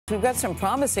We've got some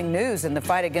promising news in the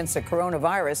fight against the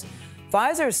coronavirus.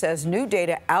 Pfizer says new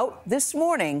data out this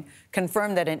morning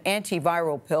confirmed that an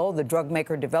antiviral pill the drug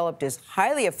maker developed is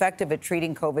highly effective at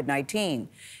treating COVID-19.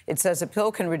 It says the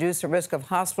pill can reduce the risk of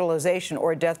hospitalization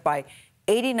or death by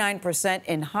 89%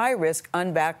 in high-risk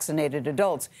unvaccinated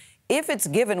adults if it's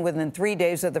given within 3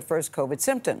 days of the first COVID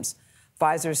symptoms.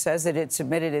 Pfizer says that it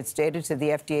submitted its data to the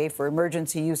FDA for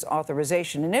emergency use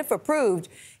authorization, and if approved,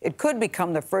 it could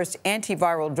become the first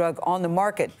antiviral drug on the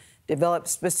market developed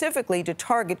specifically to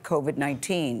target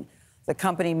COVID-19. The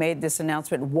company made this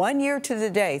announcement 1 year to the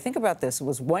day. Think about this. It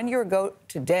was 1 year ago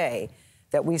today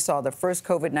that we saw the first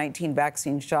COVID-19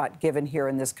 vaccine shot given here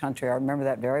in this country. I remember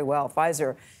that very well.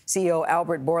 Pfizer CEO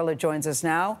Albert Bourla joins us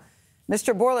now.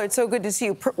 Mr. Bourla, it's so good to see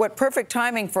you. What perfect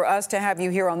timing for us to have you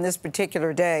here on this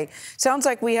particular day. Sounds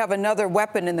like we have another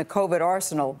weapon in the COVID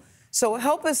arsenal. So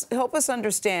help us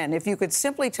understand, if you could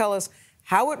simply tell us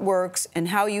how it works and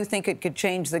how you think it could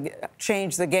change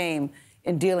the game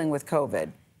in dealing with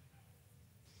COVID.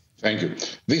 Thank you.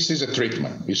 This is a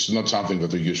treatment. It's not something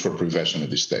that we use for prevention at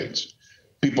this stage.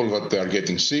 People that are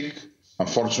getting sick,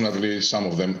 unfortunately, some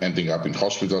of them ending up in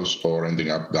hospitals or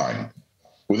ending up dying.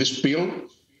 With this pill,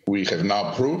 we have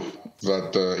now proof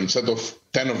that instead of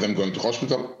 10 of them going to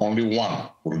hospital, only one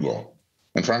will go.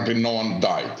 And frankly, no one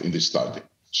died in this study.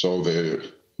 So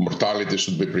the mortality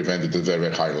should be prevented at very,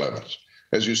 very high levels.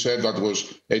 As you said, that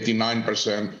was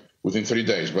 89% within 3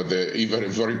 days. But the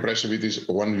very impressive it is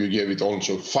when you gave it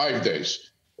also 5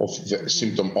 days of the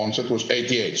symptom onset was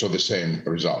 88, so the same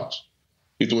results.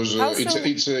 It was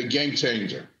it's a game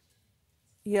changer.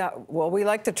 Yeah, well, we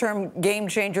like the term game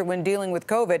changer when dealing with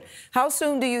COVID. How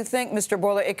soon do you think, Mr.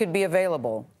 Bourla, it could be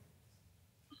available?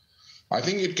 I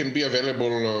think it can be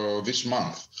available this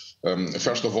month.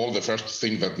 First of all, the first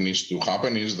thing that needs to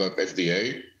happen is that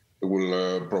FDA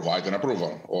will provide an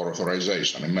approval or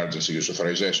authorization, emergency use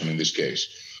authorization in this case.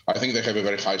 I think they have a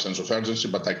very high sense of urgency,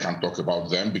 but I can't talk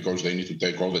about them because they need to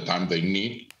take all the time they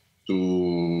need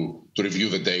to review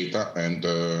the data and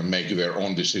make their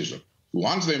own decision.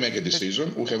 Once they make a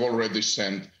decision, we have already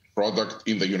sent product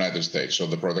in the United States. So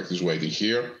the product is waiting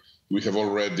here. We have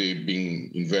already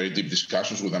been in very deep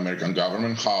discussions with the American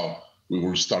government how we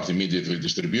will start immediately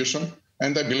distribution.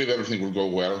 And I believe everything will go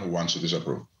well once it is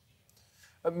approved.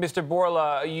 Mr.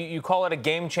 Bourla, you call it a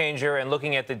game changer, and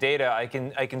looking at the data, I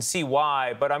can see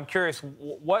why. But I'm curious,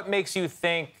 what makes you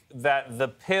think that the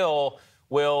pill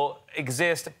will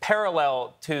exist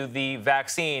parallel to the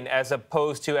vaccine as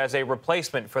opposed to as a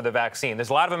replacement for the vaccine? There's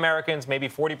a lot of Americans, maybe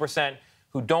 40%,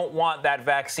 who don't want that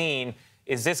vaccine.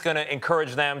 Is this going to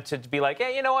encourage them to be like,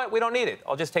 hey, you know what, we don't need it.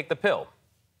 I'll just take the pill.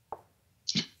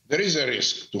 There is a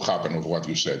risk to happen of what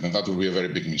you said, and that will be a very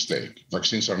big mistake.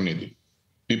 Vaccines are needed.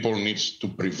 People need to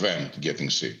prevent getting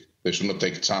sick. They should not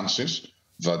take chances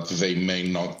that they may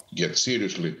not get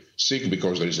seriously sick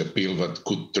because there is a pill that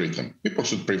could treat them. People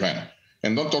should prevent.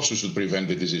 And not also should prevent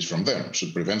the disease from them,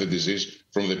 should prevent the disease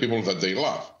from the people that they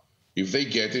love. If they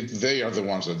get it, they are the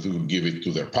ones that will give it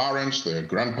to their parents, their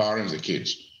grandparents, the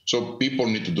kids. So people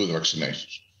need to do the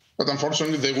vaccinations. But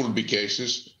unfortunately, there will be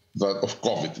cases of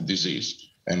COVID disease.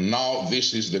 And now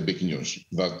this is the big news,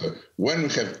 that when we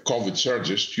have COVID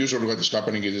surges, usually what is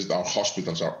happening is that our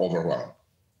hospitals are overwhelmed.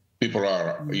 People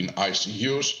are in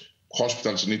ICUs.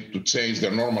 Hospitals need to change their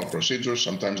normal procedures.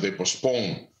 Sometimes they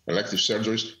postpone elective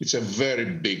surgeries. It's a very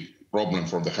big problem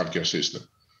for the healthcare system.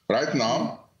 Right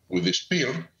now, with this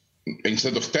pill,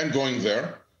 instead of 10 going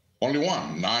there, only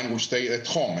 9 will stay at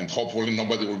home, and hopefully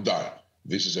nobody will die.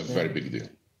 This is a very big deal.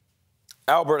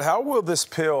 Albert, how will this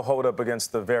pill hold up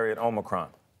against the variant Omicron?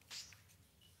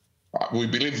 We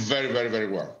believe very, very, very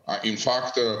well. In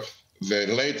fact, the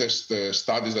latest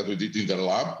studies that we did in the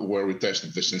lab, where we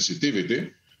tested the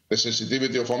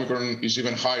sensitivity of Omicron is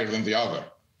even higher than the other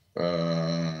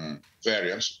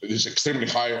variants. It is extremely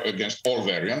high against all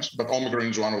variants, but Omicron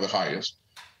is one of the highest.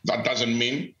 That doesn't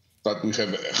mean that we have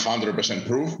 100%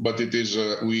 proof, but it is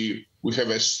we have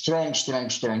a strong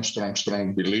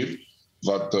belief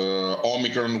that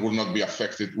Omicron will not be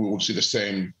affected. We will see the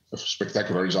same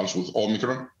spectacular results with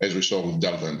Omicron as we saw with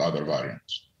Delta and other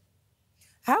variants.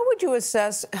 How would you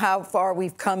assess how far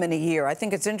we've come in a year? I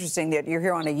think it's interesting that you're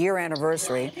here on a year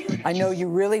anniversary. I know you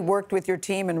really worked with your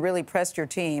team and really pressed your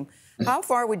team. How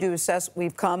far would you assess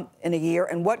we've come in a year,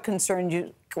 and what concerns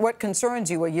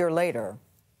you a year later?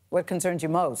 What concerns you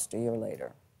most a year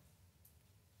later?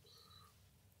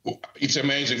 It's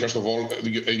amazing, first of all, and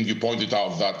you pointed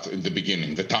out that in the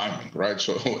beginning, the timing, right?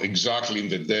 So exactly in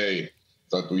the day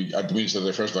that we administered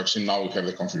the first vaccine, now we have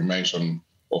the confirmation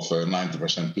of a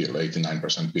 90% pill,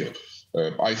 89% pill.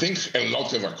 I think a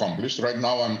lot have accomplished. Right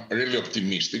now, I'm really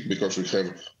optimistic because we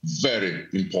have very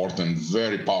important,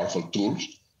 very powerful tools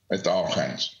at our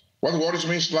hands. What worries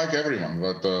me is, like everyone,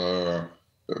 that the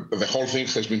whole thing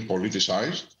has been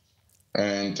politicized,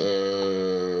 and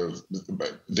the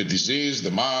disease,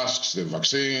 the masks, the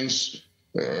vaccines,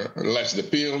 less the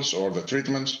pills or the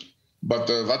treatments. But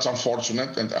that's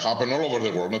unfortunate and happened all over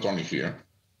the world, not only here.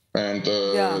 And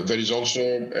there is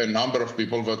also a number of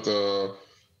people that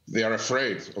they are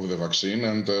afraid of the vaccine,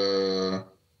 and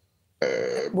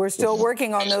we're still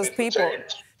working on those people.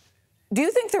 Do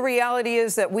you think the reality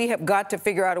is that we have got to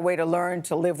figure out a way to learn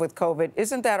to live with COVID?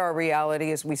 Isn't that our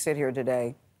reality as we sit here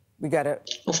today? We got to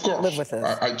live with this.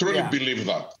 I truly believe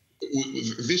that.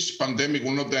 This pandemic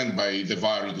will not end by the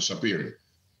virus disappearing.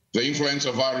 The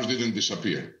influenza virus didn't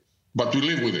disappear, but we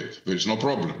live with it. There is no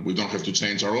problem. We don't have to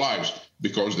change our lives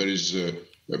because there is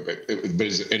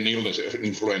an illness,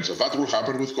 influenza. That will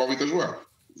happen with COVID as well.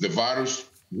 The virus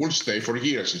will stay for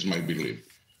years, is my belief,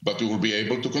 but we will be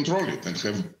able to control it and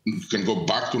can go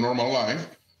back to normal life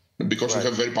because we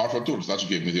have very powerful tools. That's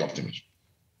gave me the optimism.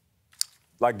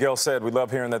 Like Gayle said, we love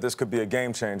hearing that this could be a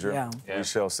game changer. Yeah. We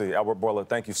shall see. Albert Bourla,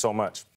 thank you so much.